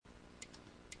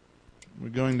We're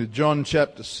going to John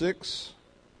chapter 6,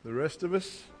 the rest of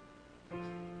us.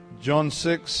 John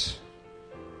 6,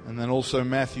 and then also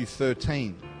Matthew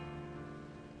 13.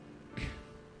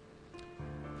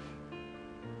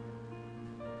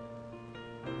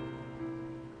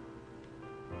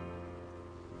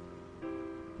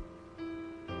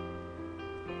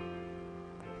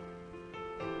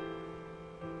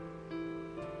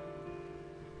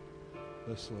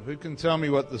 Who can tell me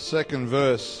what the second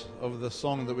verse of the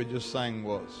song that we just sang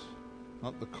was?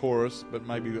 Not the chorus, but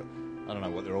maybe, I don't know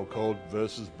what they're all called,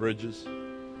 verses, bridges.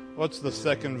 What's the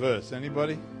second verse?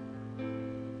 Anybody?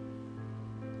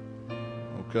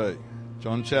 Okay,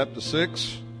 John chapter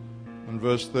 6 and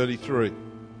verse 33.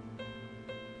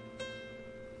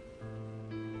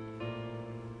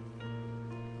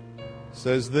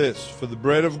 Says this, "For the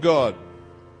bread of God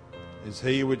is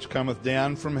he which cometh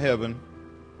down from heaven,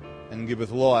 and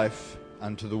giveth life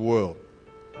unto the world.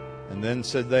 And then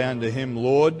said they unto him,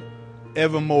 Lord,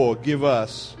 evermore give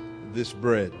us this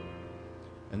bread.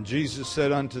 And Jesus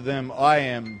said unto them, I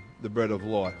am the bread of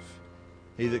life.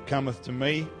 He that cometh to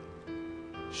me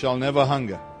shall never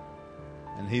hunger,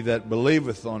 and he that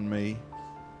believeth on me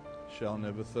shall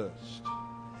never thirst."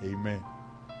 Amen.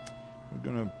 We're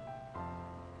going to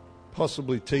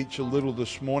possibly teach a little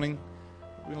this morning.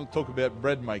 We're going to talk about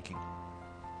bread making.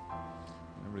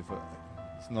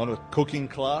 It's not a cooking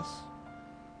class,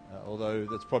 although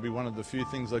that's probably one of the few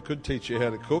things I could teach you how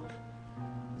to cook,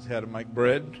 is how to make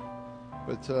bread.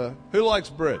 But who likes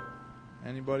bread?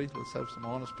 Anybody? Let's have some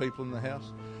honest people in the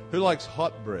house. Who likes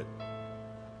hot bread?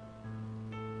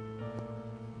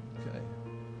 Okay.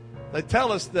 They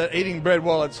tell us that eating bread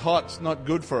while it's hot is not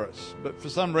good for us, but for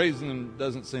some reason it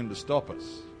doesn't seem to stop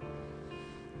us.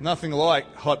 Nothing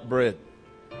like hot bread.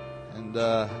 And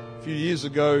a few years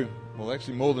ago, well,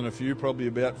 actually more than a few, probably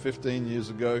about 15 years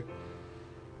ago,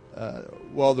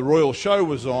 while the Royal Show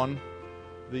was on,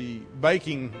 the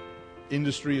Baking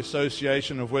Industry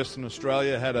Association of Western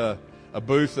Australia had a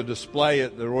booth, a display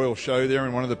at the Royal Show there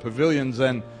in one of the pavilions,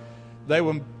 and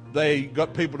they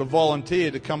got people to volunteer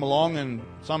to come along, and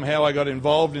somehow I got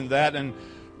involved in that, and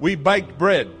we baked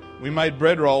bread. We made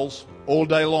bread rolls all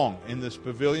day long in this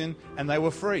pavilion, and they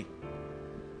were free.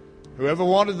 Whoever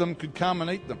wanted them could come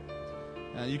and eat them.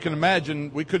 You can imagine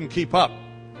we couldn't keep up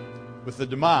with the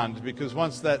demand, because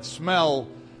once that smell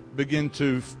began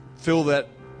to fill that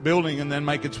building and then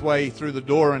make its way through the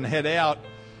door and head out,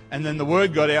 and then the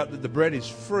word got out that the bread is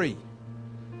free.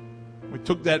 We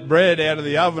took that bread out of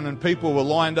the oven and people were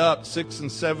lined up 6 and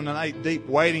 7 and 8 deep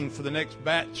waiting for the next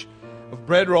batch of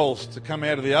bread rolls to come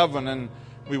out of the oven, and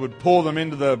we would pour them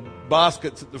into the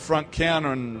baskets at the front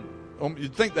counter, and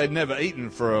you'd think they'd never eaten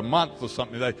for a month or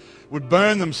something. They would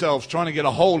burn themselves trying to get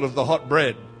a hold of the hot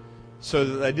bread so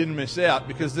that they didn't miss out,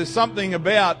 because there's something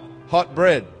about hot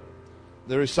bread.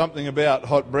 There is something about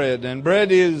hot bread. And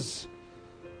bread is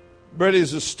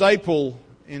a staple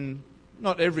in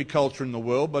not every culture in the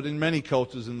world, but in many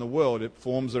cultures in the world. It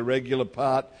forms a regular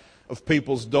part of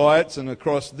people's diets, and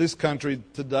across this country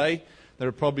today, there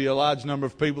are probably a large number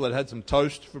of people that had some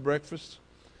toast for breakfast.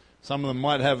 Some of them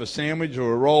might have a sandwich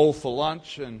or a roll for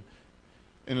lunch. And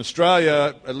in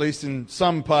Australia, at least in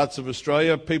some parts of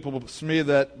Australia, people will smear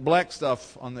that black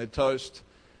stuff on their toast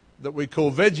that we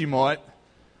call Vegemite.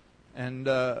 And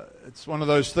it's one of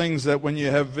those things that when you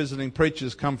have visiting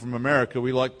preachers come from America,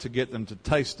 we like to get them to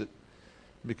taste it,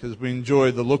 because we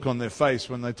enjoy the look on their face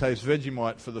when they taste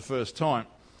Vegemite for the first time.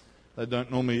 They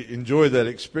don't normally enjoy that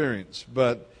experience.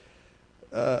 But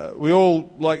we all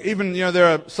like, even, there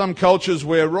are some cultures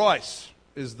where rice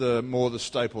is the more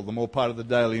staple, the more part of the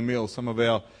daily meal. Some of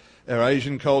our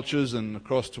Asian cultures, and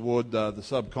across toward the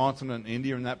subcontinent,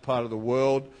 India and that part of the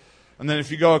world. And then if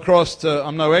you go across to,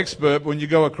 I'm no expert, but when you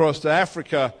go across to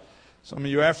Africa, some of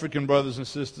you African brothers and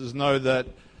sisters know that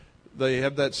they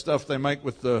have that stuff they make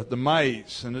with the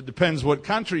maize. And it depends what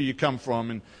country you come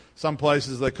from. In some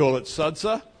places they call it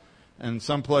sadza, and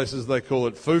some places they call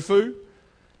it fufu.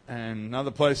 And in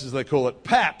other places they call it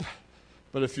pap.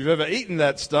 But if you've ever eaten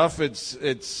that stuff,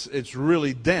 it's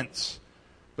really dense.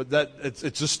 But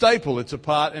it's a staple, it's a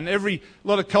part. And a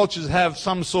lot of cultures have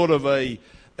some sort of a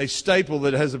staple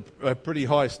that has a pretty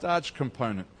high starch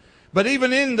component. But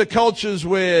even in the cultures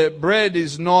where bread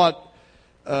is not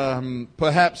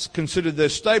perhaps considered their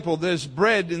staple, there's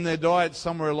bread in their diet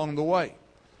somewhere along the way.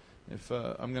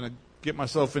 I'm going to get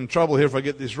myself in trouble here if I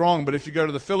get this wrong, but if you go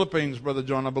to the Philippines, Brother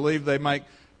John, I believe they make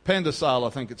pandesal,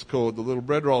 I think it's called, the little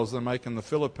bread rolls they make in the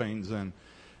Philippines. And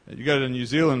you go to New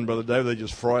Zealand, Brother Dave, they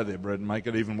just fry their bread and make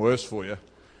it even worse for you.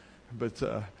 But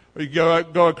We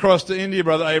go across to India,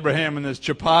 Brother Abraham, and there's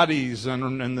chapatis,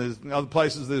 and there's other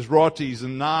places there's rotis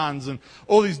and naans and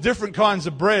all these different kinds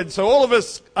of bread. So all of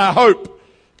us, I hope,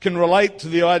 can relate to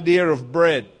the idea of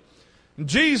bread. And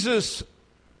Jesus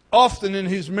often in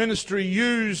his ministry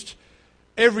used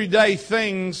everyday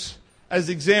things as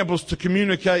examples to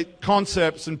communicate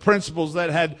concepts and principles that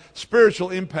had spiritual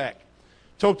impact.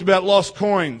 Talked about lost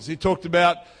coins. He talked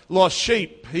about lost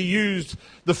sheep. He used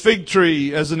the fig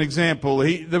tree as an example.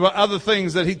 There were other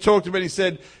things that he talked about. He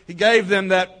said he gave them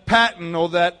that pattern or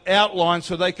that outline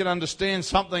so they could understand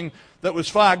something that was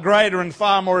far greater and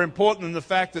far more important than the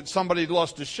fact that somebody had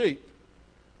lost a sheep.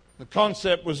 The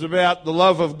concept was about the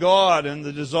love of God and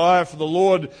the desire for the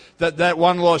Lord, that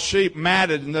one lost sheep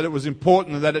mattered and that it was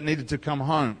important and that it needed to come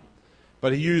home.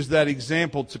 But he used that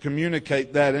example to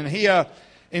communicate that. And here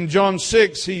in John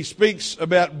 6, he speaks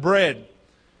about bread.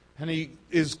 And he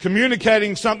is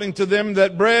communicating something to them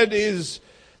that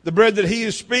the bread that he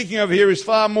is speaking of here is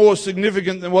far more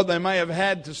significant than what they may have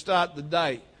had to start the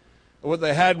day, or what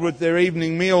they had with their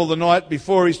evening meal the night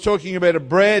before. He's talking about a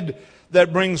bread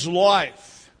that brings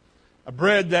life, a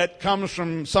bread that comes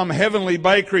from some heavenly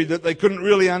bakery that they couldn't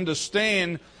really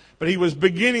understand, but he was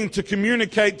beginning to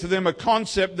communicate to them a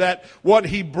concept that what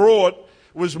he brought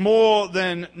was more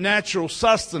than natural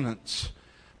sustenance,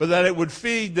 but that it would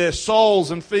feed their souls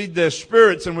and feed their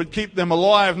spirits and would keep them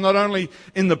alive not only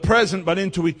in the present but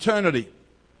into eternity.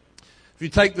 If you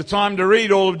take the time to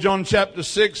read all of John chapter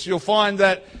 6, you'll find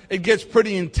that it gets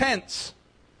pretty intense.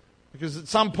 Because at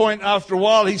some point after a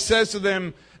while he says to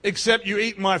them, except you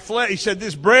eat my flesh. He said,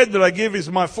 this bread that I give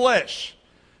is my flesh.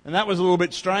 And that was a little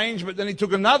bit strange, but then he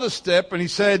took another step and he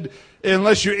said,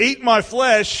 unless you eat my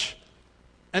flesh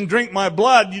and drink my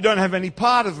blood, you don't have any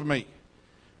part of me.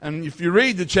 And if you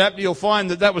read the chapter, you'll find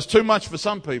that that was too much for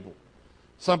some people.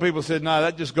 Some people said, no,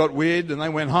 that just got weird, and they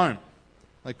went home.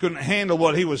 They couldn't handle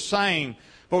what he was saying.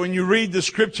 But when you read the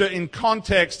scripture in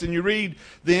context and you read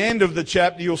the end of the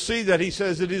chapter, you'll see that he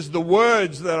says, it is the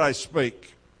words that I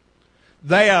speak.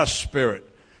 They are spirit.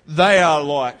 They are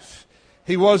life.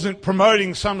 He wasn't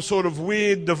promoting some sort of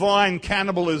weird divine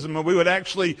cannibalism where we would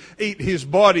actually eat his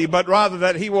body, but rather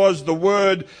that he was the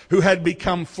Word who had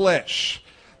become flesh.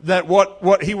 That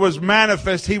what he was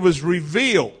manifest, he was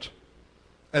revealed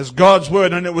as God's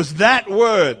Word. And it was that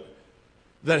Word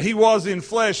that he was in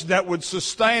flesh that would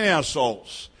sustain our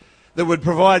souls, that would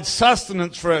provide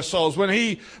sustenance for our souls. When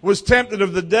he was tempted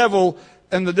of the devil,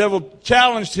 and the devil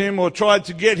challenged him or tried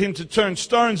to get him to turn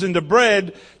stones into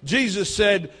bread, Jesus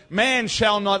said, man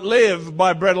shall not live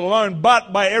by bread alone,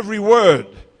 but by every word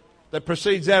that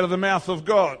proceeds out of the mouth of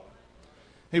God.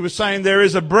 He was saying there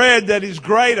is a bread that is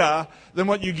greater than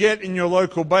what you get in your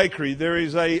local bakery. There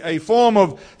is a form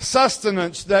of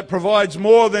sustenance that provides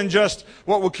more than just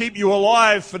what will keep you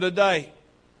alive for the day.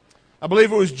 I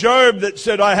believe it was Job that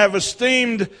said, I have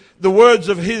esteemed the words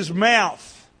of his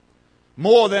mouth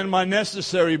more than my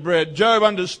necessary bread. Job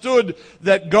understood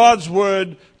that God's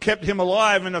word kept him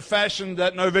alive in a fashion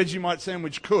that no Vegemite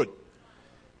sandwich could.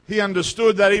 He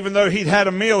understood that even though he'd had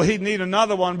a meal, he'd need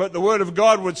another one, but the Word of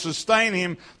God would sustain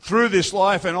him through this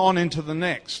life and on into the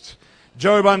next.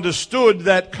 Job understood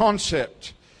that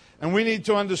concept. And we need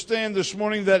to understand this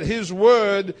morning that his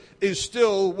Word is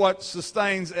still what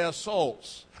sustains our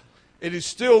souls. It is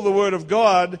still the Word of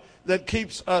God that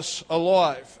keeps us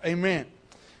alive. Amen.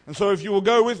 And so if you will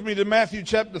go with me to Matthew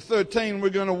chapter 13, we're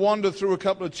going to wander through a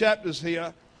couple of chapters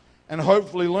here and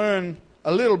hopefully learn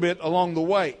a little bit along the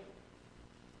way.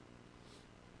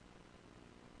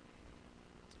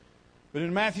 But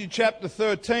in Matthew chapter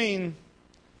 13,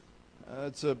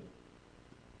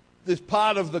 this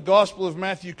part of the Gospel of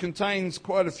Matthew contains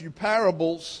quite a few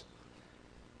parables.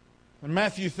 And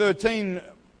Matthew 13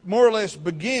 more or less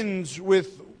begins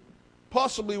with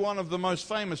possibly one of the most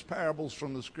famous parables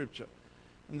from the Scripture,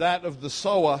 and that of the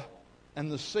sower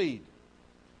and the seed.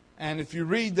 And if you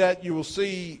read that, you will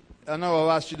see, I know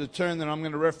I've asked you to turn, and I'm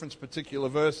going to reference particular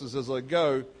verses as I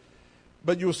go,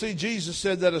 but you'll see Jesus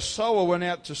said that a sower went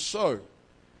out to sow.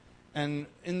 And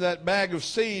in that bag of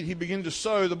seed, he began to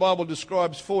sow. The Bible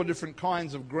describes 4 different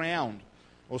kinds of ground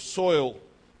or soil,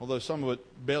 although some of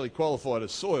it barely qualified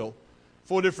as soil.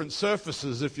 4 different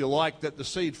surfaces, if you like, that the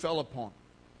seed fell upon.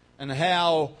 And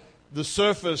how the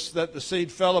surface that the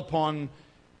seed fell upon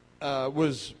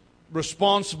was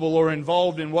responsible or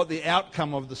involved in what the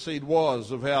outcome of the seed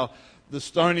was, of how the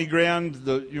stony ground,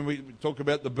 we talk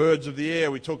about the birds of the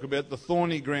air, we talk about the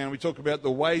thorny ground, we talk about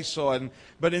the wayside.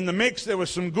 But in the mix, there was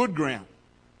some good ground.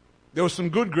 There was some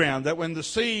good ground that when the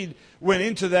seed went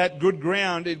into that good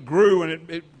ground, it grew and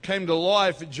it came to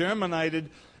life, it germinated,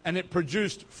 and it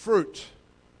produced fruit.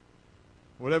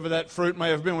 Whatever that fruit may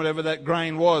have been, whatever that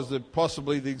grain was, that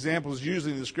possibly the examples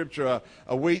usually in the Scripture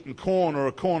are wheat and corn, or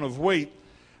a corn of wheat.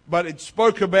 But it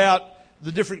spoke about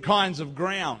the different kinds of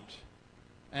ground.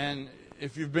 And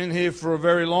if you've been here for a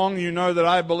very long, you know that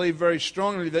I believe very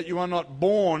strongly that you are not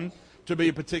born to be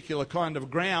a particular kind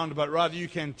of ground, but rather you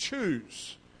can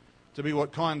choose to be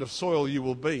what kind of soil you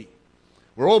will be.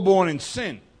 We're all born in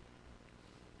sin,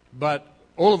 but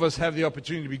all of us have the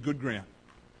opportunity to be good ground.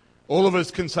 All of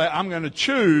us can say, I'm going to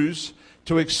choose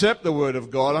to accept the Word of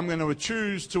God. I'm going to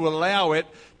choose to allow it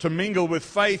to mingle with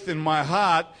faith in my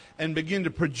heart and begin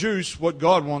to produce what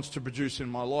God wants to produce in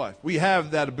my life. We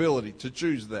have that ability to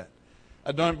choose that.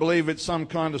 I don't believe it's some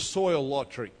kind of soil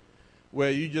lottery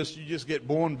where you just get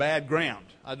born bad ground.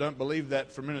 I don't believe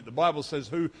that for a minute. The Bible says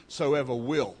whosoever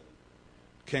will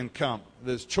can come.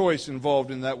 There's choice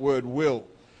involved in that word will.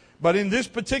 But in this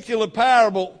particular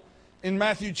parable, in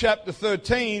Matthew chapter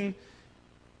 13,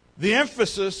 the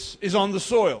emphasis is on the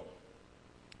soil.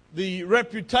 The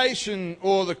reputation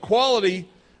or the quality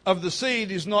of the seed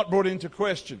is not brought into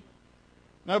question.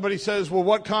 Nobody says, well,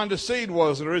 what kind of seed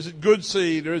was it? Or is it good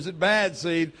seed? Or is it bad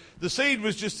seed? The seed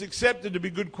was just accepted to be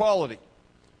good quality.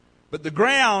 But the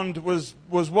ground was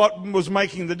what was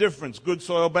making the difference. Good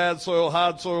soil, bad soil,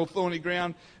 hard soil, thorny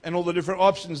ground, and all the different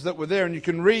options that were there. And you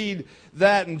can read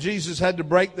that, and Jesus had to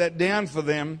break that down for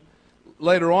them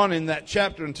later on in that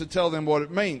chapter and to tell them what it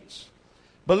means.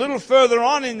 But a little further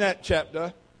on in that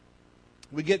chapter,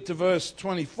 we get to verse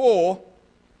 24,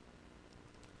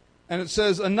 and it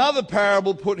says, another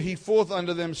parable put he forth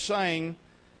unto them, saying,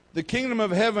 the kingdom of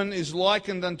heaven is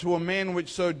likened unto a man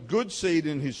which sowed good seed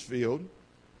in his field.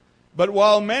 But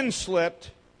while men slept,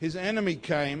 his enemy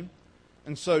came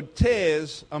and sowed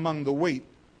tares among the wheat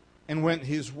and went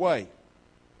his way.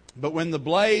 But when the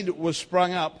blade was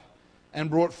sprung up and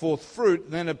brought forth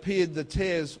fruit, then appeared the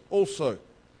tares also.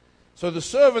 So the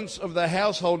servants of the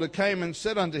householder came and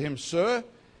said unto him, Sir,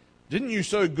 didn't you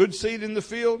sow good seed in the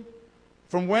field?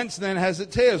 From whence then has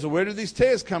it tares? Or where did these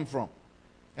tares come from?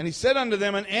 And he said unto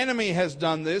them, an enemy has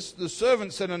done this. The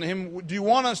servant said unto him, do you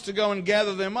want us to go and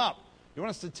gather them up? You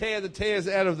want us to tear the tares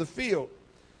out of the field?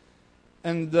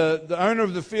 And the owner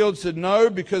of the field said, no,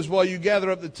 because while you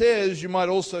gather up the tares, you might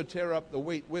also tear up the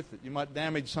wheat with it. You might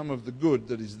damage some of the good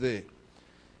that is there.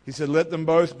 He said, let them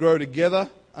both grow together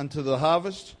unto the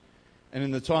harvest. And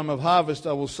in the time of harvest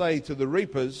I will say to the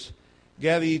reapers,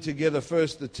 gather ye together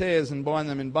first the tares and bind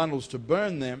them in bundles to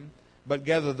burn them, but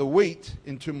gather the wheat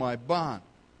into my barn.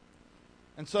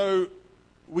 And so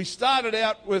we started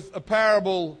out with a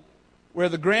parable where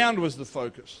the ground was the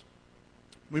focus.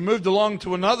 We moved along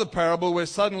to another parable where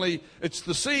suddenly it's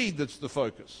the seed that's the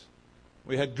focus.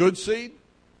 We had good seed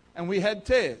and we had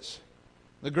tares.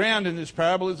 The ground in this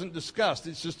parable isn't discussed.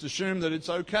 It's just assumed that it's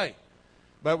okay.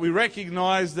 But we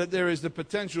recognize that there is the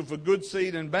potential for good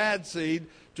seed and bad seed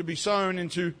to be sown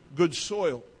into good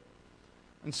soil.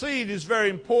 And seed is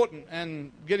very important.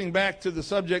 And getting back to the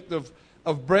subject of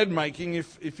bread making,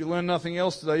 if you learn nothing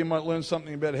else today, you might learn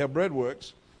something about how bread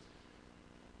works.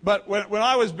 But when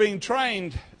I was being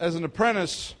trained as an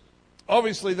apprentice,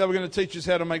 obviously they were going to teach us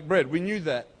how to make bread. We knew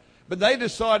that. But they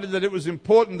decided that it was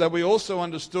important that we also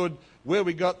understood where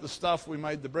we got the stuff we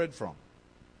made the bread from.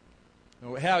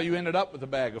 How you ended up with a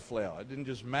bag of flour. It didn't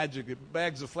just magic.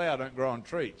 Bags of flour don't grow on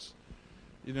trees.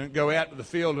 You don't go out to the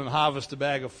field and harvest a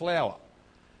bag of flour.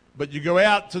 But you go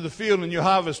out to the field and you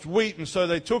harvest wheat. And so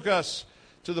they took us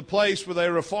to the place where they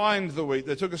refined the wheat.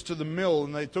 They took us to the mill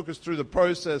and they took us through the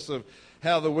process of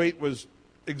how the wheat was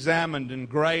examined and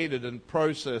graded and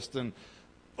processed and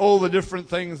all the different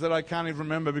things that I can't even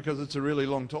remember because it's a really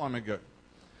long time ago.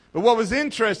 But what was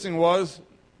interesting was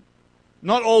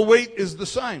not all wheat is the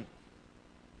same.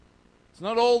 It's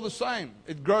not all the same.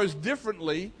 It grows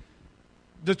differently,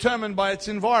 determined by its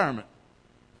environment.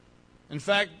 In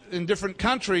fact, in different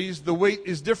countries, the wheat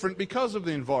is different because of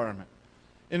the environment.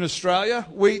 In Australia,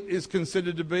 wheat is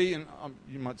considered to be, and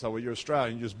you might say, well, you're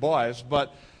Australian, you're just biased,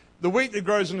 but the wheat that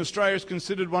grows in Australia is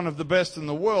considered one of the best in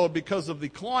the world because of the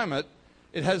climate.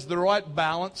 It has the right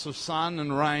balance of sun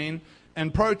and rain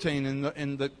and protein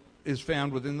that is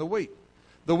found within the wheat.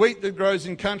 The wheat that grows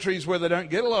in countries where they don't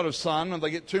get a lot of sun or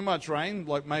they get too much rain,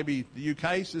 like maybe the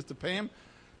UK, Sister Pam,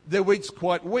 their wheat's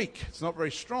quite weak. It's not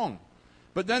very strong.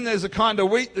 But then there's a kind of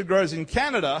wheat that grows in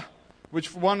Canada, which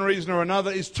for one reason or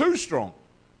another is too strong.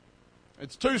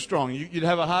 It's too strong. You'd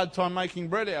have a hard time making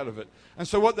bread out of it. And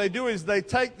so what they do is they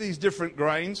take these different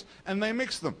grains and they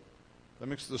mix them. They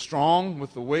mix the strong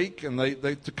with the weak and they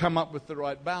to come up with the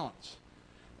right balance.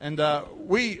 And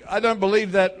I don't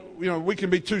believe that we can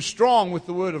be too strong with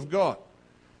the Word of God.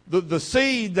 The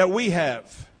seed that we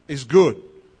have is good.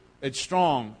 It's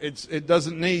strong. It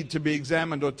doesn't need to be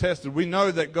examined or tested. We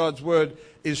know that God's word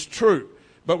is true,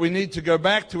 but we need to go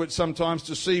back to it sometimes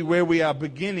to see where we are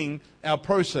beginning our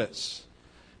process.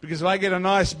 Because if I get a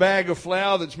nice bag of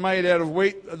flour that's made out of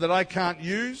wheat that I can't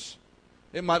use,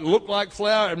 it might look like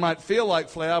flour, it might feel like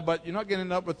flour, but you're not going to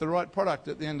end up with the right product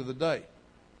at the end of the day.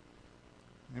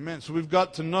 Amen. So we've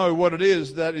got to know what it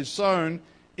is that is sown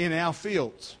in our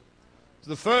fields. So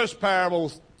the first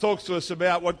parable talks to us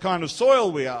about what kind of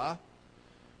soil we are.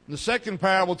 And the second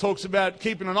parable talks about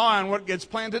keeping an eye on what gets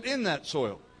planted in that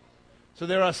soil. So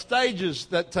there are stages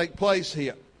that take place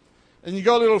here. And you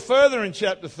go a little further in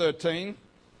chapter 13.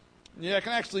 Yeah, I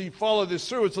can actually follow this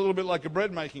through. It's a little bit like a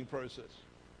bread making process.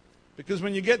 Because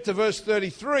when you get to verse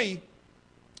 33,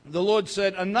 the Lord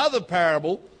said, "Another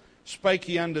parable spake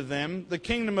he unto them, the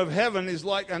kingdom of heaven is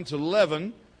like unto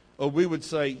leaven," or we would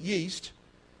say yeast,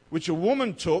 "which a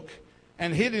woman took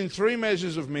and hid in 3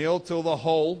 measures of meal till the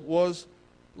whole was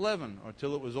leavened," or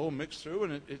till it was all mixed through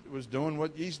and it was doing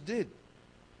what yeast did.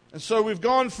 And so we've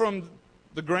gone from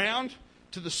the ground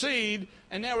to the seed,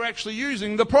 and now we're actually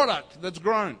using the product that's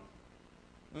grown.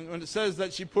 And when it says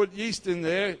that she put yeast in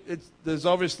there, there's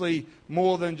obviously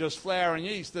more than just flour and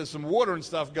yeast. There's some water and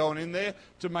stuff going in there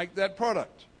to make that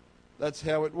product. That's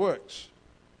how it works.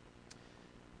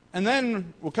 And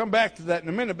then, we'll come back to that in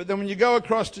a minute, but then when you go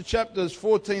across to chapters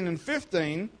 14 and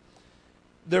 15,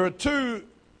 there are 2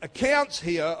 accounts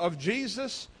here of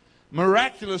Jesus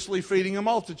miraculously feeding a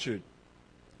multitude,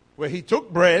 where he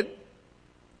took bread,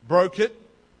 broke it,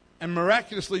 and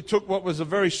miraculously took what was a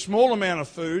very small amount of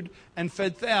food and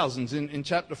fed thousands. In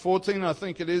chapter 14, I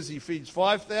think it is, he feeds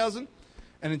 5,000.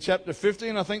 And in chapter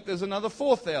 15, I think there's another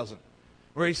 4,000,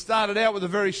 where he started out with a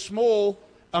very small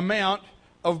amount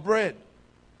of bread.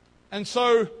 And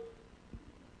so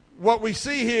what we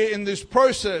see here in this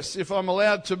process, if I'm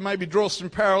allowed to maybe draw some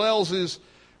parallels, is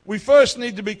we first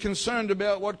need to be concerned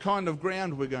about what kind of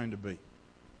ground we're going to be.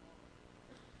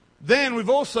 Then we've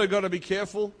also got to be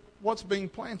careful what's being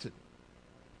planted.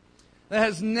 There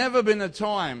has never been a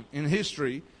time in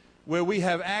history where we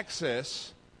have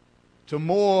access to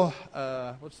more,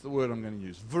 what's the word I'm going to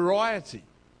use? Variety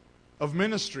of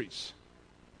ministries.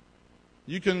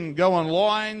 You can go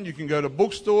online, you can go to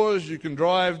bookstores, you can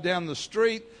drive down the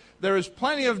street. There is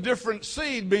plenty of different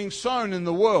seed being sown in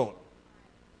the world.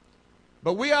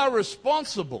 But we are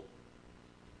responsible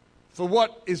for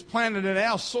what is planted in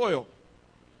our soil.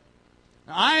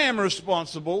 I am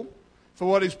responsible for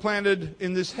what is planted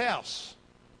in this house.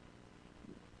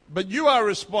 But you are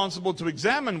responsible to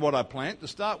examine what I plant to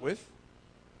start with.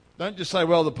 Don't just say,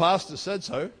 well, the pastor said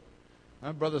so.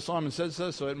 No, Brother Simon said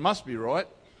so, so it must be right.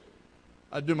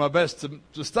 I do my best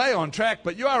to stay on track,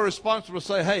 but you are responsible to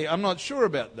say, hey, I'm not sure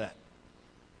about that.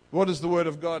 What does the Word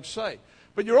of God say?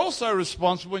 But you're also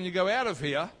responsible when you go out of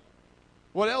here,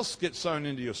 what else gets sown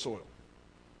into your soil?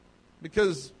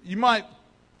 Because you might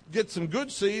get some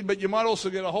good seed, but you might also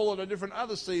get a whole lot of different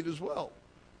other seed as well.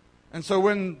 And so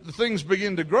when the things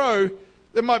begin to grow,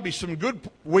 there might be some good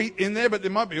wheat in there, but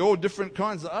there might be all different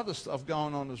kinds of other stuff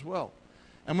going on as well.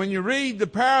 And when you read the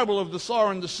parable of the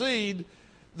sower and the seed,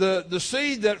 the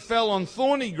seed that fell on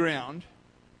thorny ground,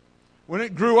 when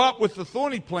it grew up with the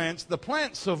thorny plants, the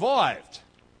plant survived.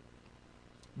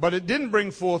 But it didn't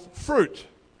bring forth fruit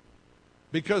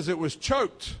because it was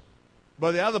choked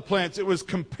by the other plants. It was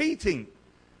competing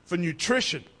for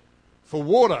nutrition, for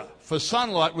water, for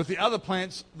sunlight with the other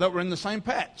plants that were in the same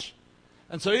patch.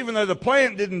 And so even though the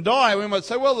plant didn't die, we might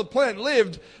say, well, the plant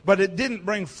lived, but it didn't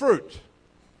bring fruit.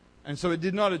 And so it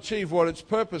did not achieve what its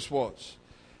purpose was.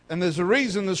 And there's a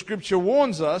reason the Scripture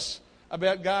warns us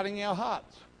about guarding our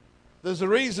hearts. There's a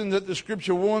reason that the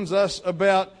Scripture warns us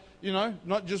about,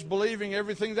 not just believing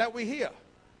everything that we hear.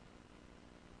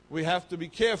 We have to be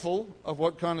careful of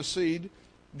what kind of seed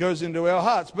goes into our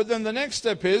hearts. But then the next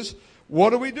step is,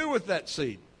 what do we do with that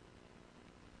seed?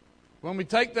 When we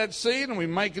take that seed and we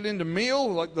make it into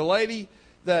meal, like the lady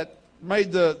that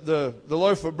made the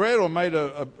loaf of bread, or made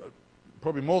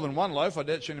probably more than one loaf, I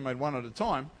doubt she only made one at a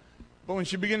time. But when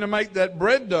she began to make that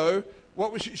bread dough,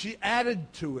 what was she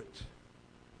added to it?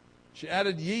 She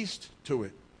added yeast to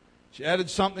it. She added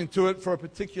something to it for a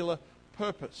particular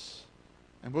purpose.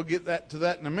 And we'll get to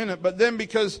that in a minute. But then,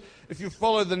 because if you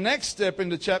follow the next step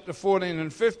into chapter 14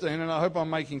 and 15, and I hope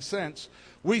I'm making sense,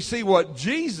 we see what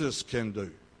Jesus can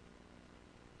do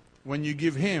when you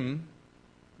give him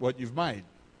what you've made.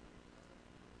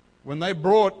 When they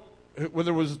brought,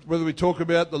 whether we talk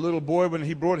about the little boy, when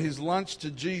he brought his lunch to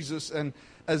Jesus, and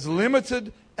as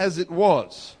limited as it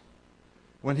was,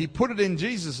 when he put it in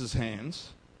Jesus' hands,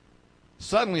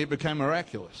 suddenly it became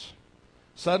miraculous.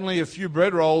 Suddenly a few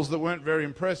bread rolls that weren't very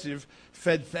impressive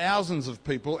fed thousands of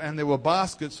people, and there were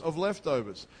baskets of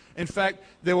leftovers. In fact,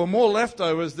 there were more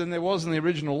leftovers than there was in the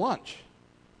original lunch.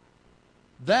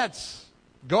 That's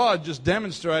God just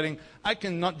demonstrating, I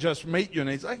can not just meet your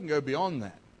needs, I can go beyond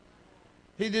that.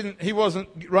 He wasn't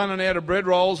running out of bread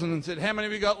rolls and said, how many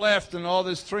have you got left? And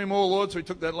there's 3 more, Lord. So he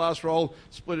took that last roll,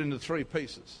 split into 3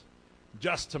 pieces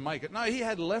just to make it. No, he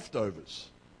had leftovers.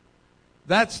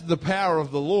 That's the power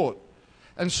of the Lord.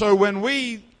 And so when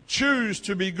we choose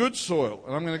to be good soil,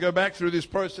 and I'm going to go back through this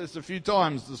process a few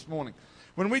times this morning.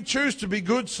 When we choose to be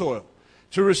good soil,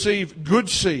 to receive good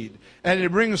seed, and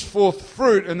it brings forth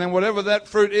fruit, and then whatever that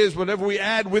fruit is, whatever we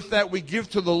add with that, we give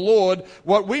to the Lord.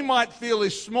 What we might feel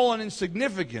is small and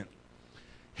insignificant,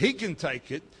 He can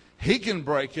take it, He can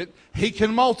break it, He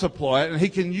can multiply it, and He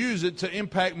can use it to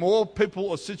impact more people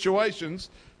or situations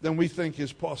than we think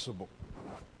is possible.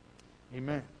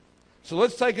 Amen. So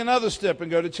let's take another step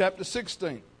and go to chapter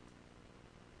 16. It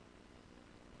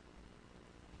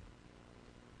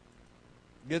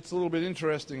gets a little bit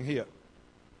interesting here.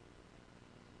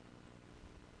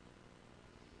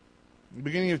 The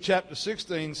beginning of chapter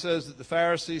 16 says that the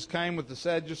Pharisees came with the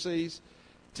Sadducees,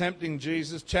 tempting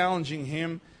Jesus, challenging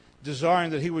Him,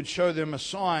 desiring that He would show them a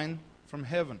sign from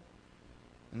heaven.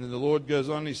 And then the Lord goes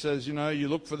on, He says, you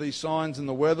look for these signs in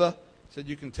the weather. He said,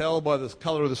 you can tell by the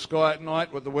color of the sky at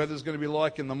night what the weather's going to be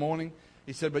like in the morning.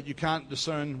 He said, but you can't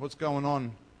discern what's going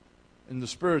on in the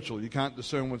spiritual. You can't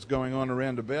discern what's going on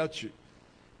around about you.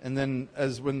 And then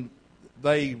when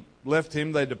they left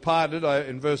Him, they departed.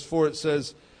 In verse 4 it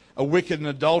says, a wicked and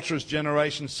adulterous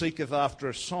generation seeketh after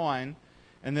a sign,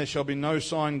 and there shall be no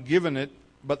sign given it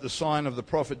but the sign of the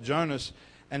prophet Jonas.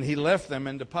 And He left them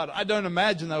and departed. I don't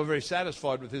imagine they were very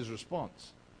satisfied with His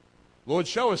response. Lord,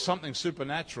 show us something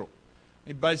supernatural.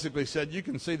 He basically said, you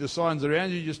can see the signs around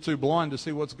you, you're just too blind to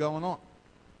see what's going on.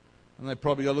 And they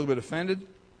probably got a little bit offended,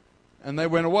 and they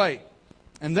went away.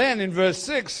 And then in verse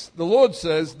 6, the Lord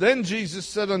says, then Jesus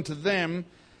said unto them,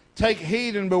 take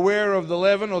heed and beware of the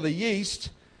leaven or the yeast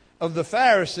of the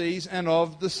Pharisees and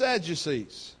of the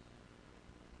Sadducees.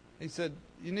 He said,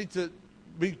 you need to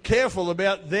be careful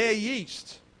about their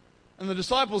yeast. And the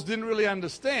disciples didn't really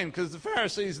understand, because the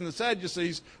Pharisees and the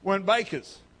Sadducees weren't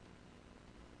bakers.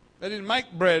 They didn't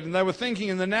make bread, and they were thinking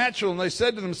in the natural, and they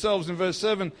said to themselves in verse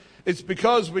 7, it's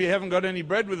because we haven't got any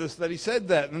bread with us that He said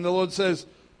that. And the Lord says,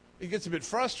 He gets a bit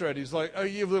frustrated. He's like, oh,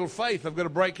 you have little faith. I've got to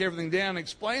break everything down and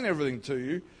explain everything to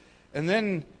you. And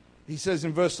then He says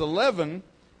in verse 11,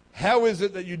 how is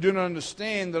it that you do not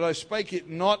understand that I spake it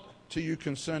not to you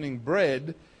concerning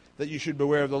bread, that you should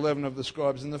beware of the leaven of the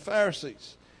scribes and the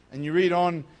Pharisees? And you read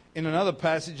on in another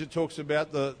passage, it talks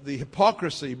about the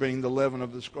hypocrisy being the leaven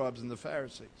of the scribes and the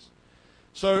Pharisees.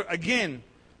 So again,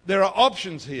 there are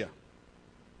options here.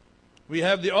 We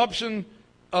have the option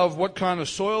of what kind of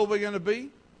soil we're going to be.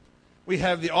 We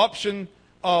have the option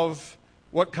of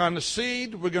what kind of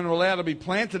seed we're going to allow to be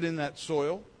planted in that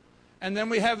soil. And then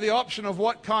we have the option of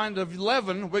what kind of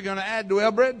leaven we're going to add to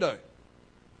our bread dough.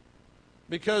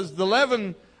 Because the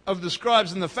leaven of the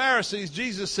scribes and the Pharisees,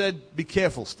 Jesus said, be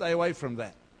careful, stay away from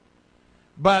that.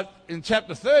 But in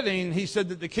chapter 13, He said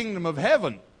that the kingdom of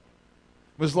heaven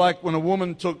was like when a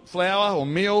woman took flour or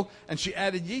meal and she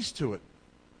added yeast to it.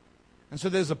 And so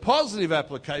there's a positive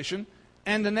application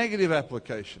and a negative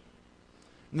application.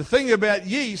 And the thing about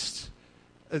yeast,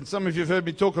 and some of you have heard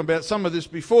me talking about some of this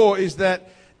before, is that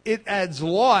it adds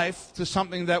life to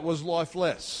something that was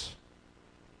lifeless.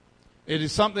 It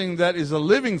is something that is a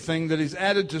living thing that is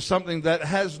added to something that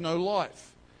has no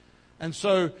life. And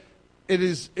so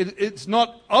it's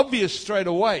not obvious straight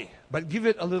away, but give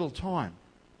it a little time.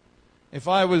 If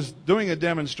I was doing a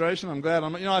demonstration, I'm glad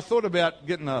I thought about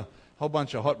getting a whole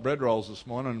bunch of hot bread rolls this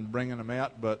morning and bringing them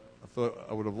out, but I thought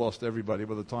I would have lost everybody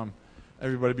by the time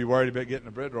everybody would be worried about getting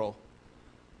a bread roll.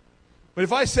 But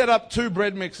if I set up 2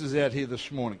 bread mixes out here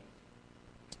this morning,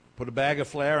 put a bag of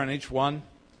flour in each one,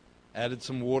 added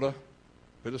some water,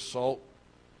 bit of salt,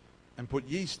 and put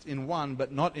yeast in one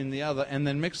but not in the other, and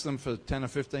then mixed them for 10 or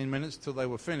 15 minutes till they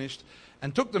were finished,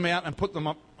 and took them out and put them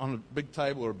up on a big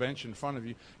table or a bench in front of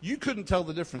you, you couldn't tell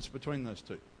the difference between those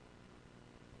two.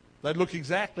 They'd look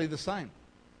exactly the same.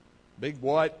 Big,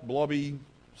 white, blobby,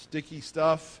 sticky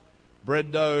stuff,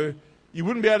 bread dough. You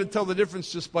wouldn't be able to tell the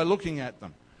difference just by looking at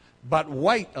them. But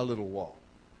wait a little while.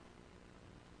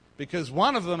 Because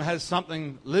one of them has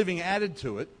something living added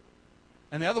to it,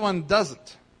 and the other one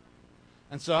doesn't.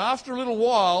 And so after a little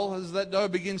while, as that dough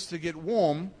begins to get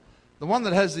warm, the one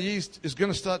that has the yeast is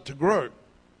going to start to grow.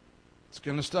 It's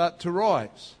going to start to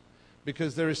rise.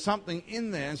 Because there is something in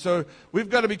there. And so we've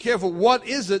got to be careful. What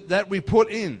is it that we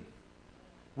put in?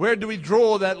 Where do we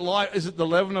draw that light? Is it the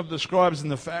leaven of the scribes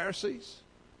and the Pharisees?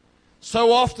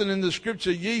 So often in the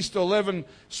scripture, yeast or leaven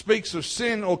speaks of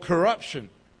sin or corruption.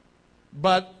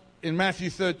 But in Matthew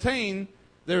 13,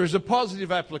 there is a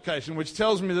positive application which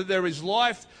tells me that there is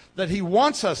life that he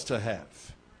wants us to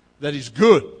have, that is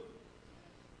good.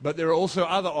 But there are also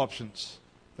other options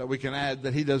that we can add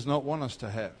that he does not want us to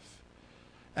have.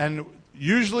 And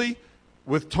usually,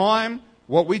 with time,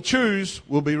 what we choose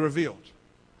will be revealed,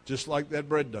 just like that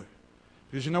bread dough.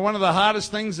 Because you know, one of the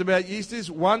hardest things about yeast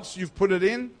is once you've put it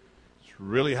in, it's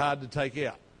really hard to take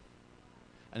out.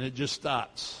 And it just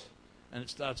starts. And it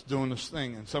starts doing this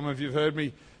thing. And some of you have heard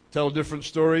me tell different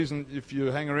stories, and if you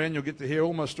hang around, you'll get to hear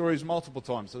all my stories multiple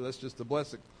times. So that's just a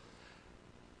blessing.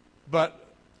 But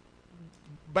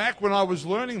back when I was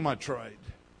learning my trade,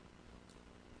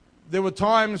 there were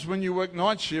times when you work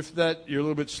night shift that you're a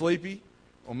little bit sleepy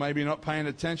or maybe not paying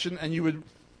attention, and you would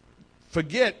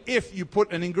forget if you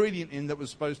put an ingredient in that was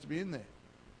supposed to be in there.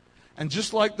 And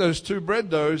just like those two bread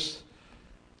doughs,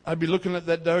 I'd be looking at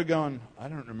that dough going, I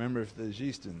don't remember if there's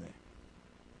yeast in there.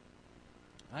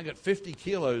 I got 50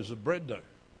 kilos of bread dough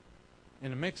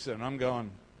in a mixer, and I'm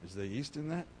going, is there yeast in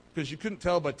that? Because you couldn't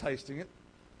tell by tasting it.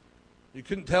 You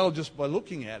couldn't tell just by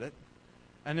looking at it.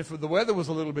 And if the weather was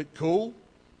a little bit cool,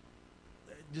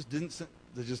 it just didn't.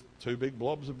 They're just two big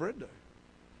blobs of bread dough.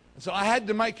 And so I had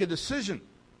to make a decision.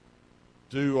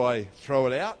 Do I throw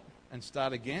it out and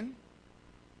start again?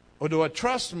 Or do I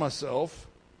trust myself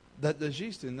that there's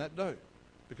yeast in that dough?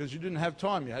 Because you didn't have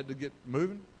time. You had to get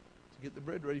moving to get the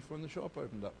bread ready for when the shop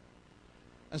opened up.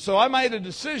 And so I made a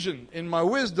decision in my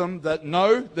wisdom that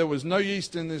no, there was no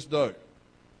yeast in this dough.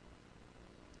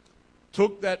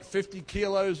 Took that 50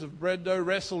 kilos of bread dough,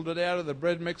 wrestled it out of the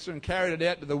bread mixer and carried it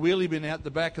out to the wheelie bin out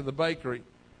the back of the bakery.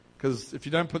 Because if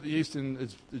you don't put the yeast in,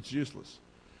 it's useless.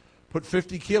 Put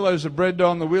 50 kilos of bread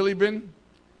dough in the wheelie bin,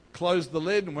 closed the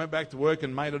lid and went back to work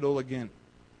and made it all again.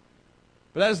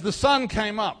 But as the sun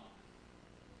came up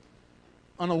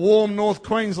on a warm North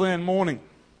Queensland morning,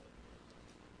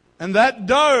 and that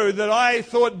dough that I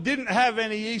thought didn't have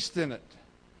any yeast in it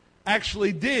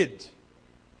actually did,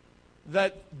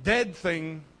 that dead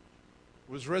thing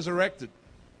was resurrected.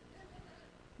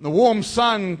 The warm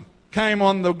sun came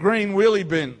on the green wheelie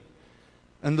bin,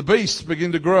 and the beasts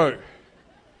began to grow.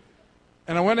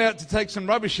 And I went out to take some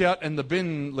rubbish out, and the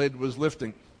bin lid was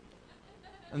lifting.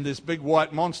 And this big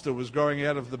white monster was growing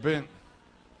out of the bin.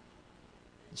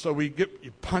 So you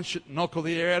punch it, knock all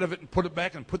the air out of it, and put it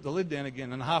back, and put the lid down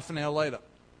again. And half an hour later,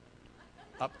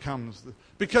 up comes the...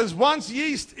 Because once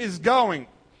yeast is going,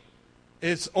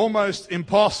 it's almost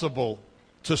impossible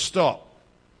to stop.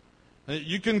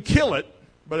 You can kill it,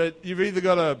 but you've either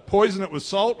got to poison it with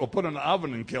salt or put it in the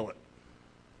oven and kill it.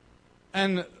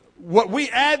 And what we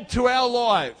add to our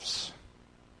lives,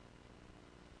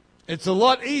 it's a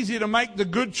lot easier to make the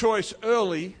good choice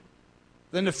early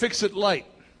than to fix it late.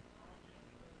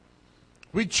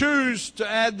 We choose to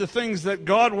add the things that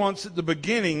God wants at the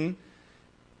beginning.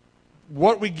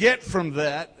 What we get from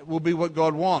that will be what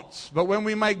God wants. But when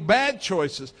we make bad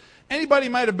choices, anybody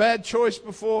made a bad choice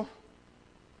before?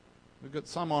 We've got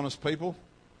some honest people.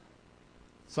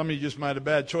 Some of you just made a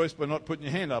bad choice by not putting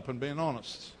your hand up and being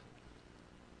honest.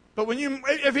 But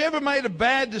have you ever made a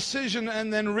bad decision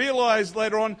and then realized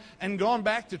later on and gone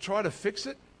back to try to fix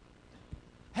it?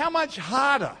 How much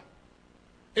harder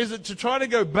is it to try to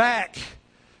go back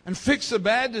and fix a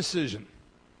bad decision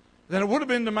than it would have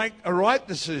been to make a right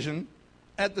decision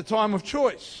at the time of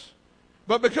choice?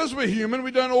 But because we're human,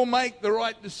 we don't all make the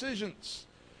right decisions.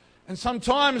 And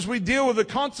sometimes we deal with the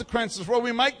consequences. Well,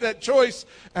 we make that choice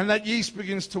and that yeast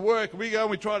begins to work. We go and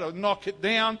we try to knock it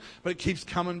down, but it keeps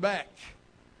coming back.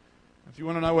 If you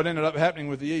want to know what ended up happening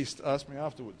with the yeast, ask me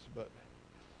afterwards. But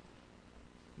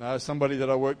no, somebody that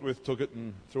I worked with took it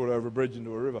and threw it over a bridge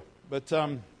into a river. But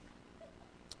I'll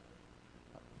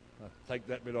take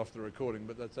that bit off the recording,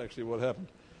 but that's actually what happened.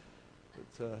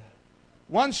 But,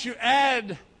 once you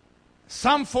add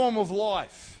some form of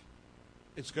life,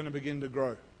 it's going to begin to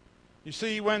grow. You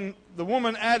see, when the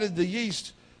woman added the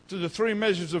yeast to the 3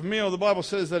 measures of meal, the Bible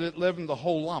says that it leavened the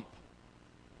whole lump.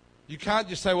 You can't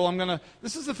just say, well,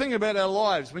 This is the thing about our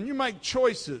lives. When you make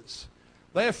choices,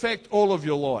 they affect all of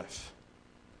your life.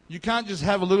 You can't just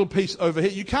have a little piece over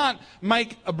here. You can't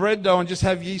make a bread dough and just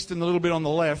have yeast in a little bit on the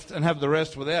left and have the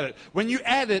rest without it. When you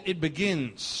add it, it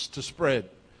begins to spread.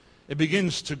 It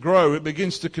begins to grow. It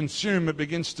begins to consume. It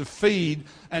begins to feed,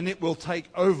 and it will take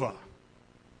over.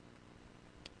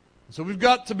 So we've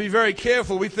got to be very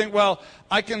careful. We think, well,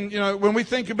 when we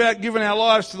think about giving our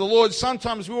lives to the Lord,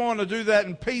 sometimes we want to do that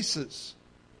in pieces.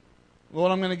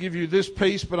 Lord, I'm going to give you this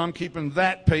piece, but I'm keeping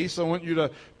that piece. I want you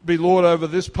to be Lord over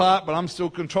this part, but I'm still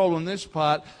controlling this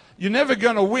part. You're never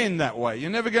going to win that way.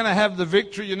 You're never going to have the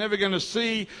victory. You're never going to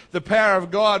see the power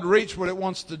of God reach what it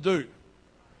wants to do.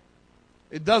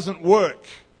 It doesn't work.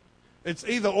 It's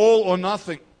either all or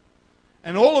nothing.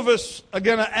 And all of us are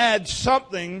going to add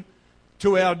something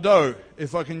to our dough,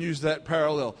 if I can use that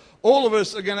parallel. All of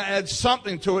us are going to add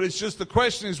something to it. It's just the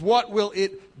question is, what will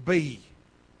it be?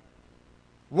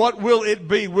 What will it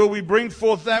be? Will we bring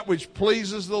forth that which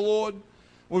pleases the Lord?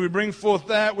 Will we bring forth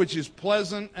that which is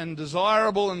pleasant and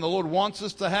desirable and the Lord wants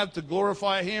us to have to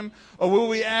glorify Him? Or will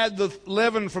we add the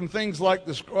leaven from things like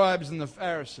the scribes and the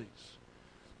Pharisees?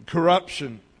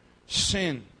 Corruption,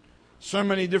 sin, so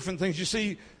many different things. You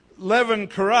see, leaven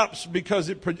corrupts because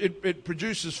it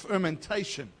produces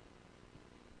fermentation.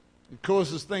 It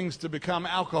causes things to become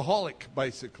alcoholic,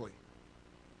 basically.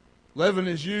 Leaven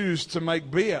is used to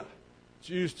make beer. It's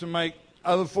used to make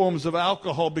other forms of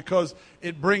alcohol because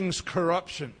it brings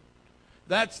corruption.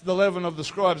 That's the leaven of the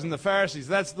scribes and the Pharisees.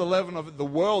 That's the leaven of the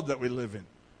world that we live in.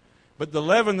 But the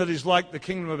leaven that is like the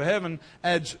kingdom of heaven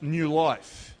adds new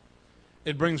life.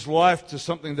 It brings life to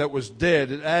something that was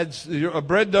dead. It adds a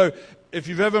bread dough. If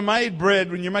you've ever made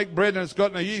bread, when you make bread and it's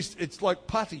got no yeast, it's like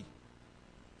putty.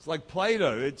 It's like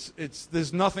Play-Doh.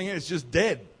 There's nothing, it's just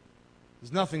dead.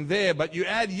 There's nothing there, but you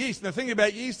add yeast. And the thing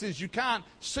about yeast is you can't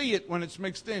see it when it's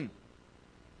mixed in.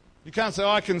 You can't say, oh,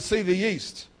 I can see the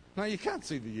yeast. No, you can't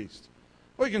see the yeast.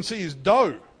 All you can see is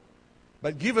dough.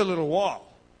 But give it a little while,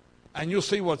 and you'll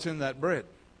see what's in that bread.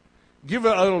 Give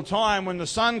it a little time when the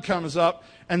sun comes up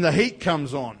and the heat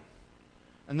comes on,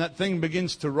 and that thing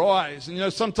begins to rise.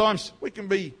 And sometimes we can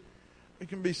be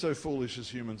so foolish as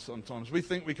humans sometimes. We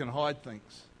think we can hide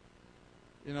things.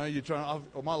 You're trying,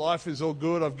 my life is all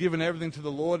good, I've given everything to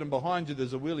the Lord, and behind you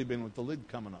there's a wheelie bin with the lid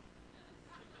coming up.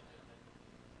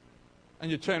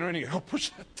 And you turn around and you go, oh, push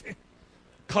that down.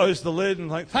 Close the lid and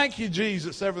like, thank you,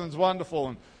 Jesus, everything's wonderful.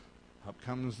 And up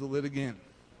comes the lid again.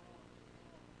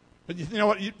 But you know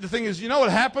what? The thing is, you know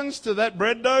what happens to that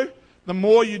bread dough? The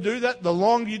more you do that, the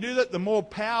longer you do that, the more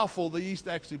powerful the yeast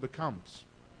actually becomes.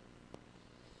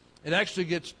 It actually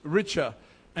gets richer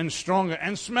and stronger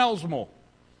and smells more.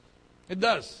 It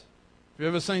does. If you've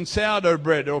ever seen sourdough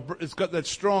bread, or it's got that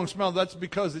strong smell, that's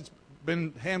because it's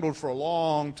been handled for a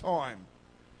long time.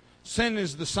 Sin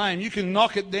is the same. You can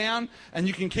knock it down and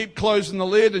you can keep closing the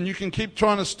lid and you can keep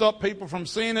trying to stop people from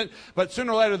seeing it, but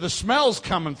sooner or later the smell's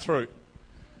coming through.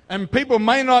 And people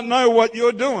may not know what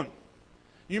you're doing.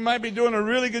 You may be doing a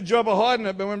really good job of hiding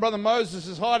it, but when Brother Moses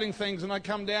is hiding things and I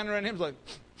come down around him, it's like,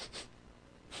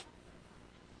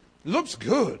 looks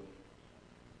good.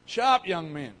 Sharp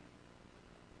young man.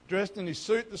 Dressed in his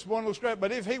suit this morning, looks great.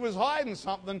 But if he was hiding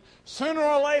something, sooner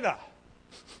or later,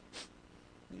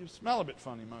 you smell a bit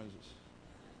funny, Moses.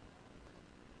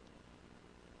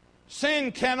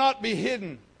 Sin cannot be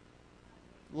hidden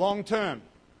long term.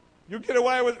 You'll get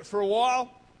away with it for a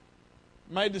while.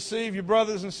 May deceive your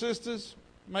brothers and sisters.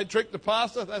 May trick the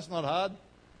pastor. That's not hard.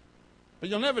 But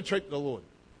you'll never trick the Lord.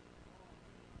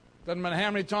 Doesn't matter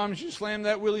how many times you slam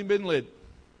that wheelie bin lid.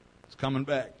 It's coming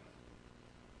back.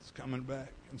 It's coming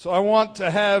back. And so I want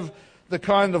to have the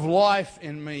kind of life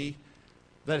in me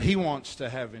that He wants to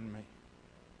have in me.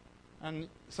 And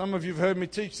some of you have heard me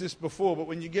teach this before, but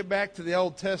when you get back to the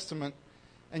Old Testament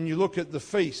and you look at the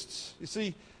feasts, you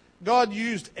see, God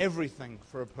used everything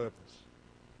for a purpose.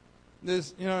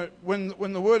 There's, when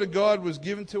the Word of God was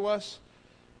given to us,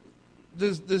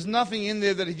 there's nothing in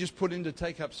there that He just put in to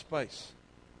take up space.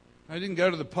 He didn't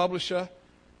go to the publisher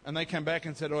and they came back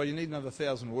and said, oh, you need another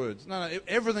 1,000 words. No,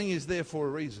 everything is there for a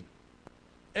reason.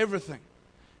 Everything.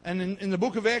 And in the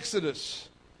book of Exodus,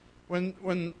 when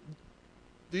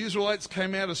the Israelites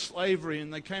came out of slavery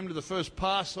and they came to the first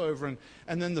Passover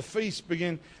and then the feast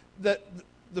began, that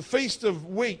the Feast of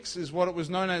Weeks is what it was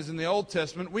known as in the Old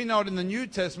Testament. We know it in the New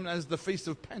Testament as the Feast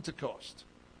of Pentecost.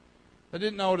 They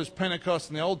didn't know it as Pentecost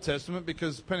in the Old Testament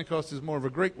because Pentecost is more of a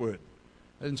Greek word.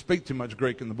 They didn't speak too much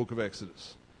Greek in the book of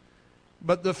Exodus.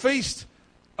 But the Feast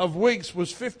of Weeks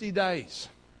was 50 days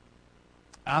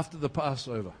after the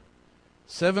Passover.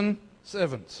 7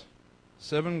 sevens.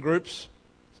 7 groups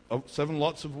of 7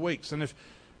 lots of weeks. And if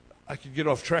I could get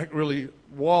off track really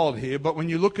wild here, but when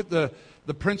you look at the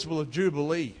principle of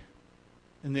Jubilee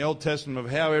in the Old Testament of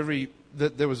how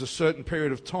that there was a certain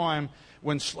period of time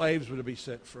when slaves were to be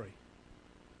set free.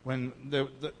 When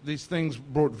these things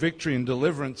brought victory and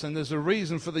deliverance. And there's a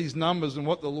reason for these numbers and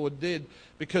what the Lord did.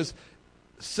 Because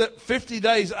 50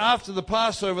 days after the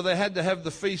Passover, they had to have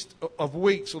the Feast of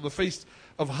Weeks or the Feast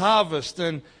of Harvest.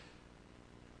 And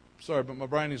Sorry, but my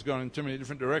brain is going in too many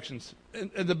different directions.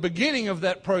 At the beginning of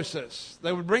that process,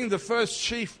 they would bring the first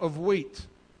sheaf of wheat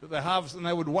that they harvest, and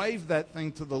they would wave that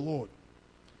thing to the Lord.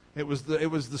 It was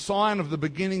the sign of the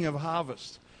beginning of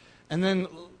harvest. And then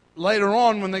later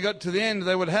on, when they got to the end,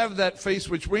 they would have that feast,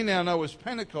 which we now know as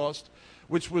Pentecost,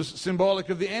 which was symbolic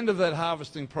of the end of that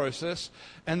harvesting process.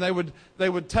 And they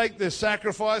would take their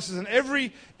sacrifices, and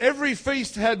every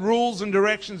feast had rules and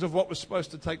directions of what was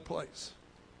supposed to take place.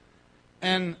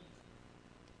 And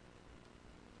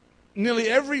nearly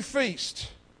every feast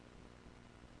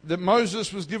that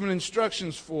Moses was given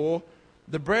instructions for,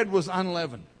 the bread was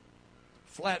unleavened,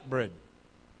 flat bread,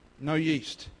 no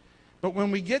yeast. But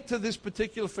when we get to this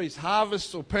particular feast,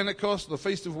 harvest or Pentecost, the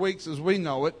Feast of Weeks as we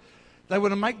know it, they were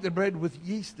to make the bread with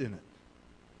yeast in it.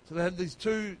 So they had these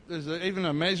two, there's even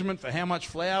a measurement for how much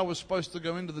flour was supposed to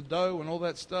go into the dough and all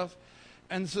that stuff.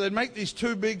 And so they'd make these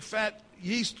two big fat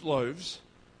yeast loaves,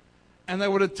 and they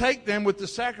were to take them with the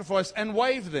sacrifice and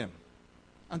wave them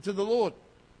unto the Lord.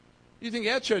 You think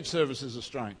our church services are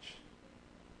strange?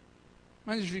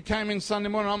 Imagine if you came in Sunday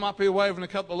morning, I'm up here waving a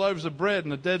couple of loaves of bread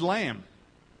and a dead lamb.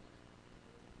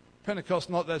 Pentecost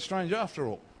not that strange after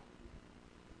all.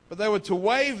 But they were to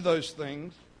wave those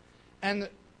things, and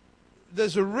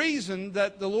there's a reason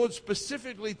that the Lord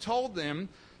specifically told them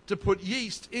to put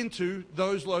yeast into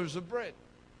those loaves of bread.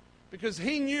 Because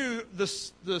he knew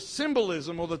the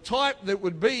symbolism or the type that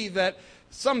would be that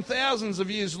some thousands of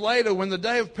years later, when the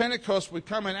day of Pentecost would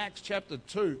come in Acts chapter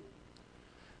 2,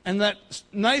 and that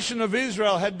nation of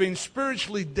Israel had been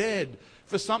spiritually dead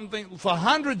for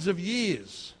hundreds of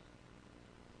years.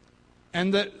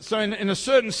 And that, so in a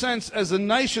certain sense, as a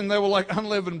nation, they were like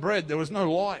unleavened bread. There was no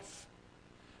life.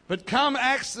 But come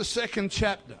Acts the 2nd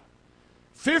chapter,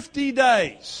 50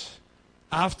 days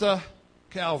after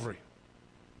Calvary,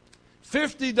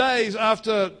 50 days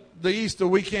after the Easter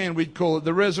weekend, we'd call it,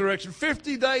 the resurrection,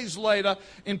 50 days later,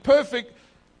 in perfect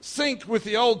sync with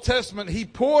the Old Testament, he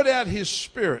poured out his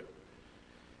Spirit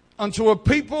unto a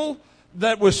people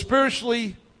that were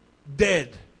spiritually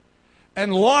dead.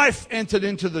 And life entered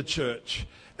into the church.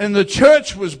 And the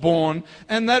church was born.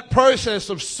 And that process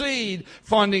of seed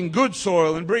finding good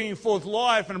soil and bringing forth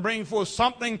life and bringing forth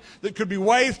something that could be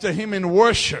waved to him in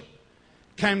worship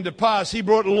came to pass. He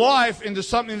brought life into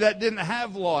something that didn't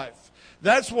have life.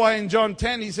 That's why in John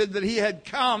 10 he said that he had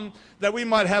come that we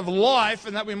might have life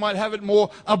and that we might have it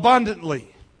more abundantly.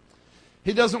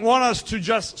 He doesn't want us to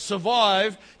just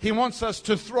survive. He wants us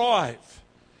to thrive.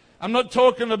 I'm not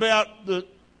talking about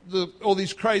all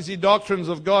these crazy doctrines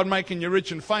of God making you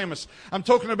rich and famous. I'm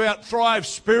talking about thrive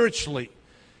spiritually.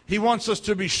 He wants us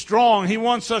to be strong. He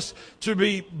wants us to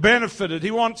be benefited.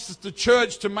 He wants the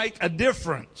church to make a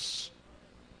difference.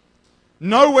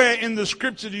 Nowhere in the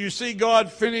scripture do you see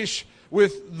God finish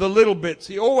with the little bits.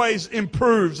 He always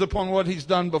improves upon what he's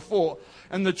done before.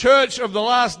 And the church of the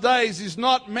last days is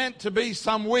not meant to be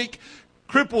some weak,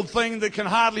 crippled thing that can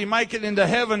hardly make it into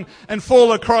heaven and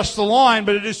fall across the line,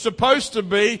 but it is supposed to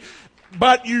be,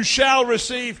 but you shall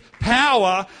receive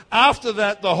power. After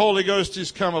that, the Holy Ghost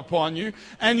is come upon you,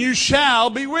 and you shall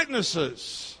be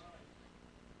witnesses.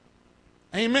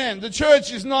 Amen. The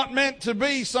church is not meant to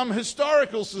be some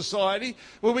historical society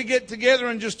where we get together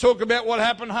and just talk about what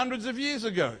happened hundreds of years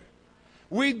ago.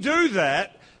 We do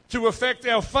that to affect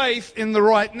our faith in the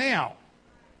right now.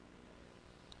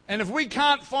 And if we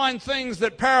can't find things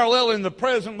that parallel in the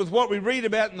present with what we read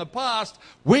about in the past,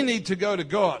 we need to go to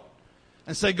God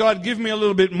and say, God, give me a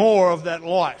little bit more of that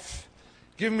life.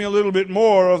 Give me a little bit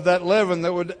more of that leaven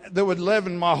that would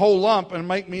leaven my whole lump and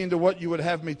make me into what you would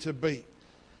have me to be.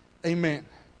 Amen.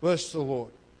 Bless the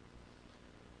Lord.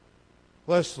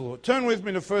 Bless the Lord. Turn with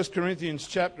me to 1 Corinthians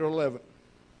chapter 11.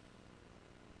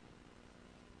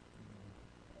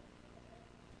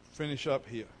 Finish up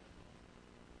here.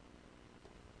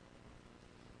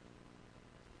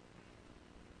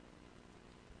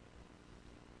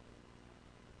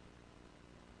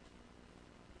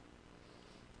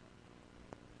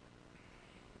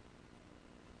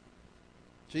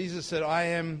 Jesus said, I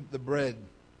am the bread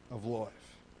of life.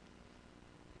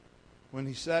 When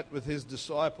he sat with his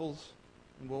disciples,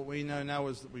 and what we know now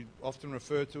is that we often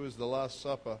refer to as the Last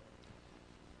Supper,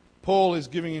 Paul is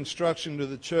giving instruction to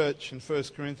the church in 1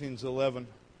 Corinthians 11.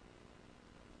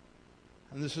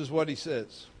 And this is what he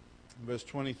says in verse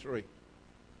 23.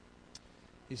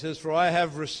 He says, For I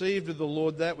have received of the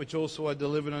Lord that which also I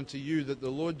delivered unto you, that the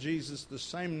Lord Jesus, the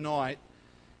same night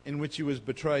in which he was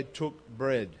betrayed, took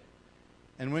bread.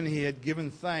 And when he had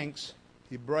given thanks,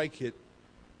 he brake it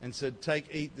and said,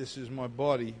 Take, eat, this is my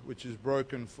body, which is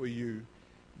broken for you.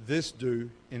 This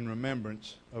do in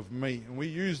remembrance of me. And we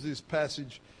use this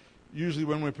passage usually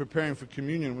when we're preparing for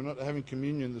communion. We're not having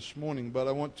communion this morning, but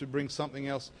I want to bring something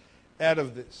else out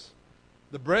of this.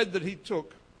 The bread that he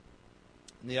took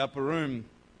in the upper room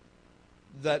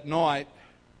that night,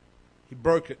 he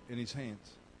broke it in his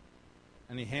hands.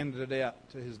 And he handed it out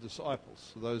to his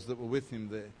disciples, those that were with him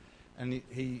there. And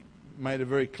he made a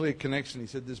very clear connection. He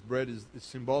said this bread is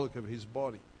symbolic of his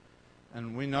body.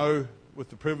 And we know, with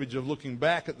the privilege of looking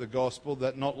back at the gospel,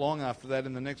 that not long after that,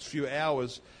 in the next few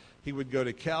hours, he would go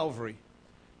to Calvary.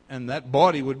 And that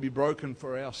body would be broken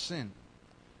for our sin.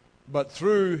 But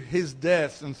through his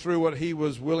death and through what he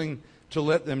was willing to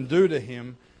let them do to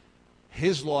him,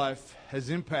 his life has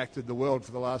impacted the world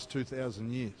for the last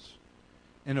 2,000 years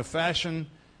in a fashion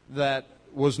that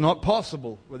was not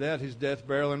possible without his death,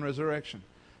 burial, and resurrection.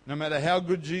 No matter how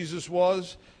good Jesus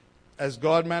was, as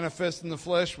God manifested in the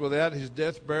flesh, without his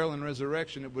death, burial, and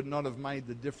resurrection, it would not have made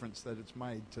the difference that it's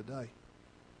made today.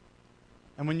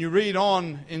 And when you read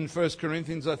on in 1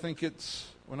 Corinthians, I think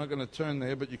we're not going to turn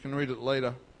there, but you can read it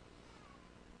later.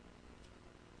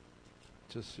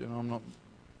 I'm not...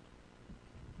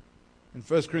 In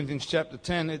 1 Corinthians chapter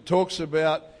 10,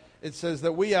 it says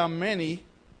that we are many,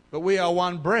 but we are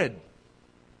one bread.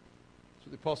 That's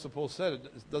what the Apostle Paul said.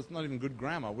 That's not even good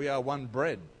grammar. We are one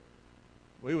bread.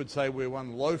 We would say we're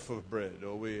one loaf of bread,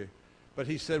 but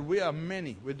he said we are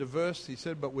many. We're diverse, he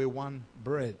said, but we're one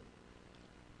bread.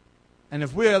 And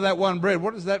if we are that one bread,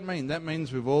 what does that mean? That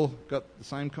means we've all got the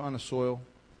same kind of soil,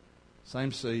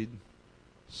 same seed,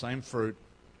 same fruit,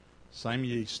 same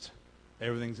yeast.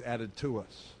 Everything's added to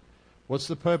us. What's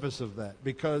the purpose of that?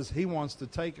 Because he wants to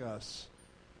take us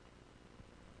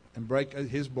and break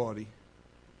his body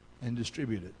and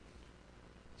distribute it.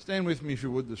 Stand with me if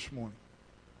you would this morning.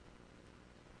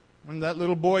 When that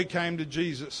little boy came to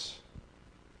Jesus,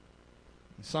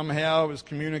 somehow it was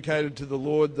communicated to the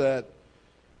Lord that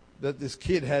this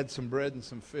kid had some bread and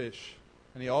some fish,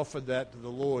 and he offered that to the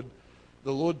Lord.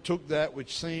 The Lord took that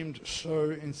which seemed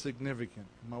so insignificant.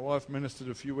 My wife ministered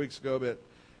a few weeks ago about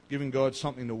giving God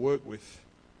something to work with.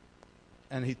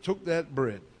 And he took that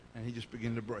bread and he just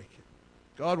began to break it.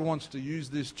 God wants to use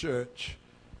this church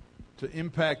to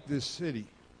impact this city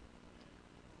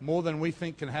more than we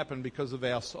think can happen because of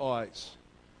our size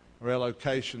or our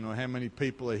location or how many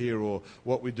people are here or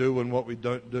what we do and what we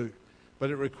don't do. But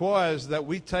it requires that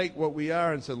we take what we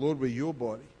are and say, Lord, we're your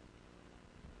body.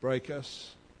 Break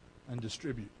us and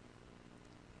distribute.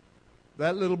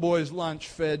 That little boy's lunch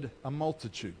fed a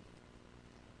multitude.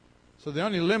 So the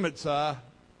only limits are,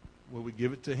 will we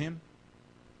give it to him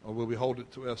or will we hold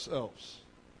it to ourselves?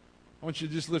 I want you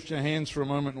to just lift your hands for a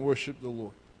moment and worship the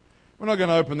Lord. We're not going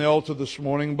to open the altar this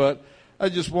morning, but I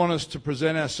just want us to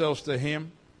present ourselves to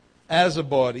him as a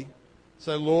body.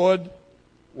 Say, Lord,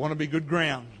 want to be good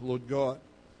ground, Lord God.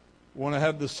 Want to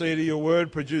have the seed of your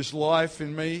word produce life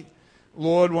in me.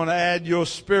 Lord, want to add your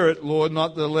spirit, Lord,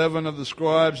 not the leaven of the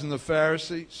scribes and the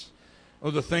Pharisees or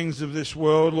the things of this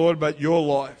world, Lord, but your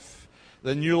life.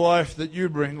 The new life that you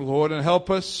bring, Lord, and help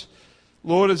us,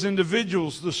 Lord, as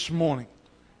individuals this morning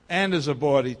and as a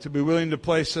body to be willing to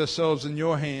place ourselves in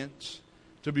your hands,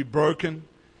 to be broken,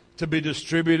 to be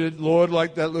distributed, Lord,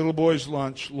 like that little boy's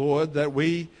lunch, Lord, that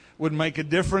we would make a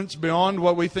difference beyond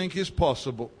what we think is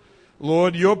possible.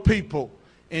 Lord, your people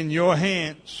in your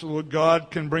hands, Lord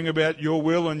God, can bring about your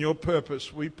will and your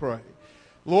purpose, we pray.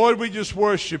 Lord, we just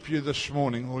worship you this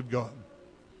morning, Lord God.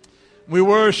 We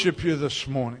worship you this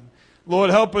morning.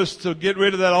 Lord, help us to get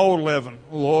rid of that old leaven.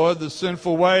 Lord, the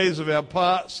sinful ways of our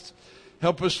past.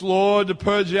 Help us, Lord, to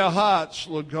purge our hearts,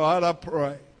 Lord God, I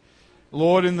pray.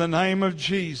 Lord, in the name of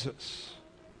Jesus.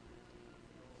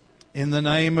 In the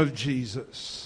name of Jesus.